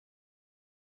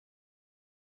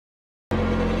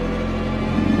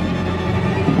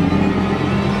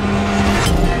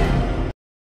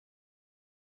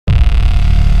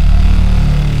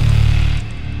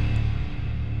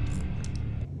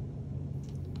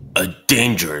A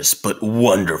dangerous but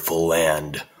wonderful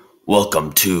land.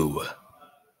 Welcome to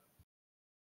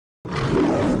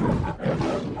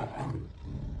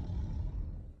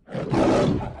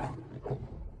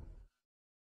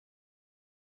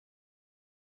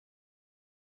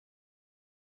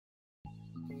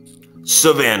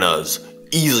Savannas,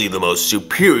 easily the most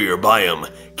superior biome,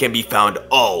 can be found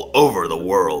all over the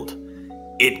world.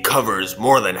 It covers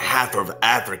more than half of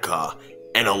Africa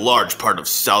and a large part of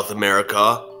South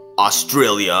America,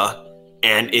 Australia,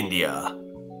 and India.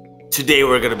 Today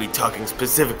we're going to be talking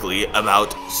specifically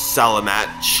about Savanna,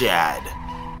 Chad,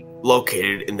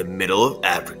 located in the middle of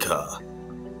Africa.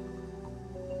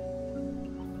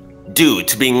 Due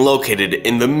to being located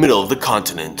in the middle of the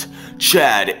continent,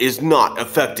 Chad is not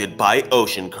affected by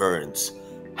ocean currents.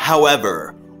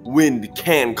 However, wind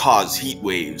can cause heat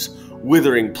waves,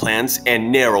 withering plants,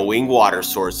 and narrowing water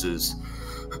sources.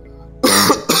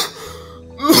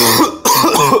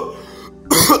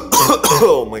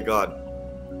 Oh my god.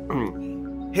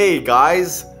 Hey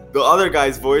guys, the other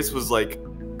guy's voice was like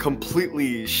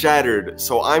completely shattered,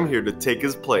 so I'm here to take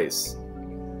his place.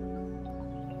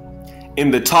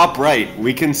 In the top right,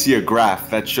 we can see a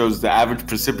graph that shows the average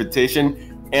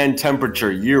precipitation and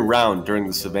temperature year-round during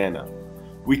the savanna.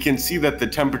 We can see that the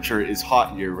temperature is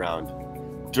hot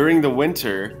year-round. During the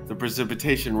winter, the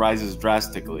precipitation rises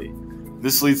drastically.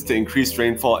 This leads to increased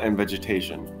rainfall and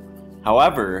vegetation.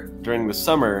 However, during the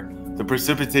summer, the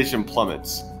precipitation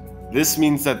plummets. This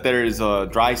means that there is a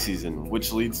dry season,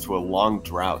 which leads to a long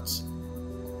drought.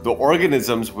 The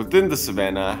organisms within the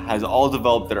savanna has all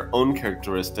developed their own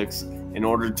characteristics in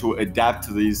order to adapt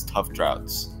to these tough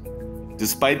droughts.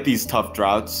 Despite these tough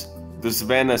droughts, the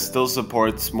savanna still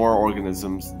supports more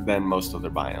organisms than most other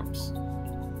biomes.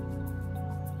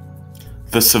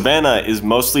 The savanna is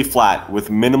mostly flat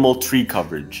with minimal tree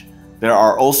coverage. There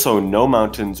are also no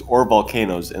mountains or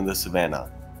volcanoes in the savanna.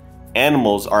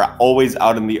 Animals are always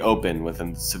out in the open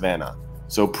within the savanna,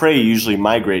 so prey usually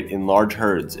migrate in large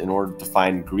herds in order to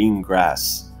find green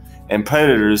grass, and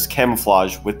predators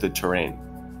camouflage with the terrain.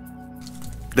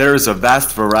 There is a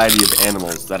vast variety of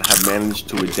animals that have managed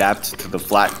to adapt to the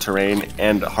flat terrain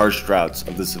and harsh droughts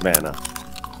of the savanna.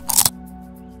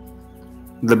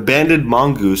 The banded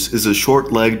mongoose is a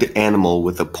short-legged animal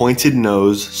with a pointed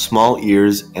nose, small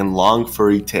ears, and long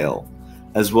furry tail,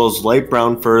 as well as light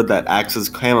brown fur that acts as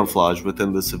camouflage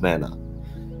within the savanna.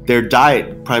 Their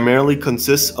diet primarily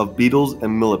consists of beetles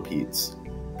and millipedes.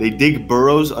 They dig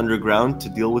burrows underground to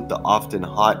deal with the often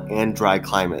hot and dry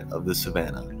climate of the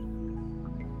savanna.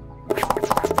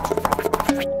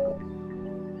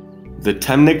 The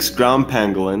Temnix ground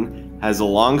pangolin has a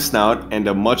long snout and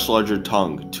a much larger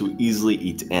tongue to easily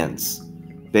eat ants.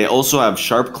 They also have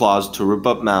sharp claws to rip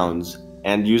up mounds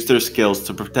and use their scales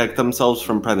to protect themselves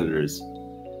from predators.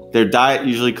 Their diet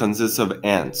usually consists of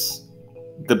ants.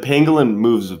 The pangolin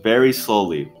moves very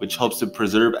slowly, which helps to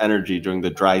preserve energy during the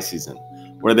dry season,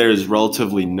 where there is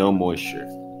relatively no moisture.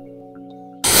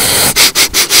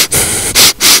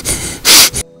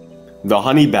 The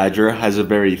honey badger has a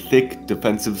very thick,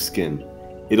 defensive skin.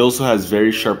 It also has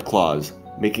very sharp claws,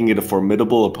 making it a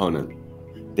formidable opponent.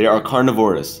 They are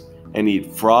carnivorous and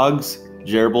eat frogs,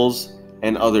 gerbils,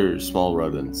 and other small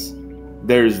rodents.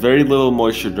 There is very little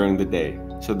moisture during the day,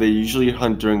 so they usually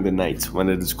hunt during the night when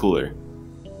it is cooler.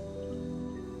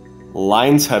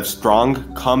 Lions have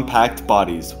strong, compact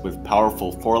bodies with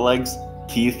powerful forelegs,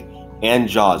 teeth, and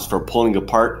jaws for pulling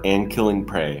apart and killing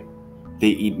prey. They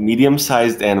eat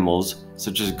medium-sized animals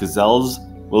such as gazelles,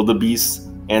 wildebeests,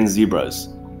 and zebras.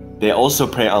 They also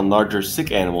prey on larger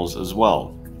sick animals as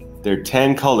well. Their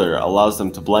tan color allows them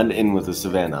to blend in with the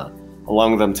savanna,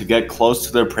 allowing them to get close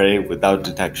to their prey without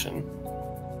detection.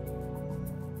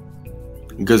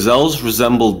 Gazelles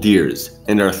resemble deers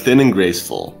and are thin and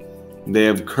graceful. They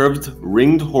have curved,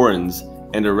 ringed horns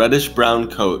and a reddish-brown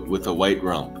coat with a white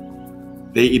rump.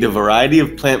 They eat a variety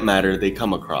of plant matter they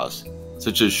come across,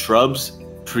 such as shrubs,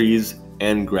 trees,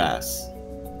 and grass.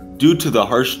 Due to the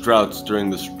harsh droughts during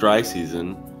the dry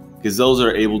season, gazelles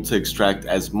are able to extract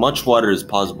as much water as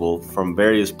possible from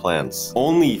various plants.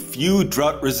 Only few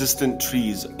drought-resistant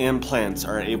trees and plants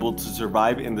are able to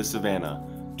survive in the savanna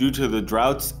due to the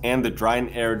droughts and the dry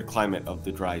and arid climate of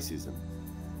the dry season.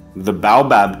 The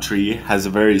baobab tree has a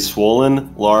very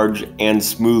swollen, large, and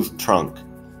smooth trunk.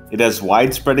 It has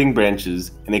wide-spreading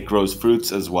branches and it grows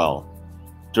fruits as well.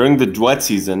 During the wet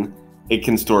season, it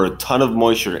can store a ton of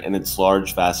moisture in its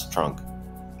large, vast trunk.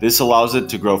 This allows it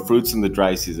to grow fruits in the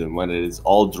dry season when it is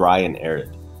all dry and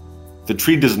arid. The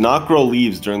tree does not grow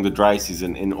leaves during the dry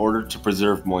season in order to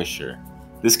preserve moisture.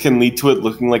 This can lead to it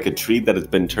looking like a tree that has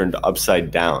been turned upside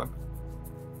down.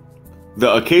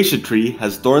 The acacia tree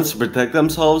has thorns to protect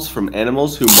themselves from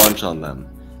animals who munch on them.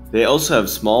 They also have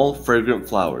small, fragrant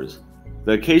flowers.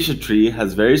 The acacia tree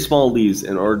has very small leaves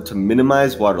in order to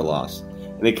minimize water loss,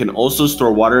 and it can also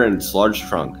store water in its large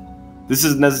trunk. This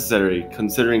is necessary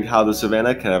considering how the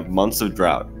savanna can have months of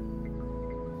drought.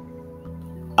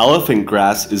 Elephant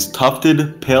grass is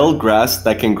tufted, pale grass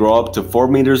that can grow up to 4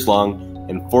 meters long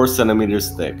and 4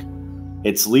 centimeters thick.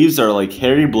 Its leaves are like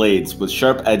hairy blades with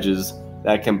sharp edges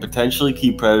that can potentially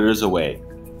keep predators away.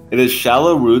 It has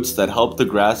shallow roots that help the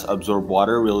grass absorb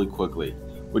water really quickly,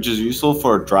 which is useful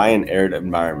for a dry and arid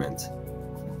environment.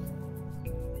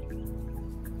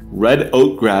 Red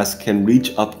oak grass can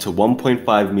reach up to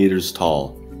 1.5 meters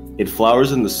tall. It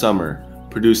flowers in the summer,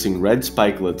 producing red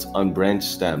spikelets on branched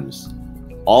stems.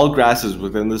 All grasses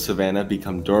within the savanna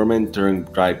become dormant during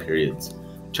dry periods,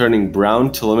 turning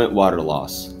brown to limit water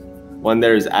loss. When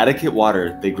there is adequate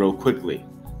water, they grow quickly.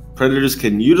 Predators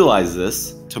can utilize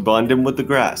this to blend in with the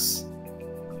grass.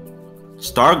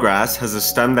 Stargrass has a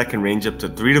stem that can range up to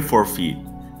 3 to 4 feet.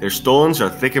 Their stolons are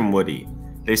thick and woody.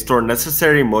 They store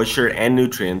necessary moisture and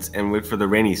nutrients and wait for the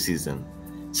rainy season.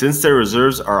 Since their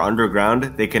reserves are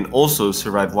underground, they can also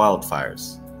survive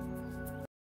wildfires.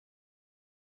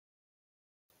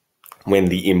 When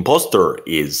the imposter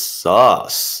is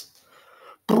sus.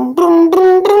 Boom, boom,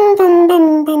 boom, boom, boom,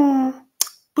 boom, boom.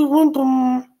 Boom,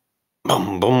 boom.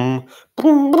 Boom, boom.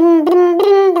 Boom, boom, boom,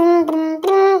 boom, boom, boom,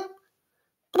 boom.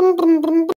 Boom, boom, boom.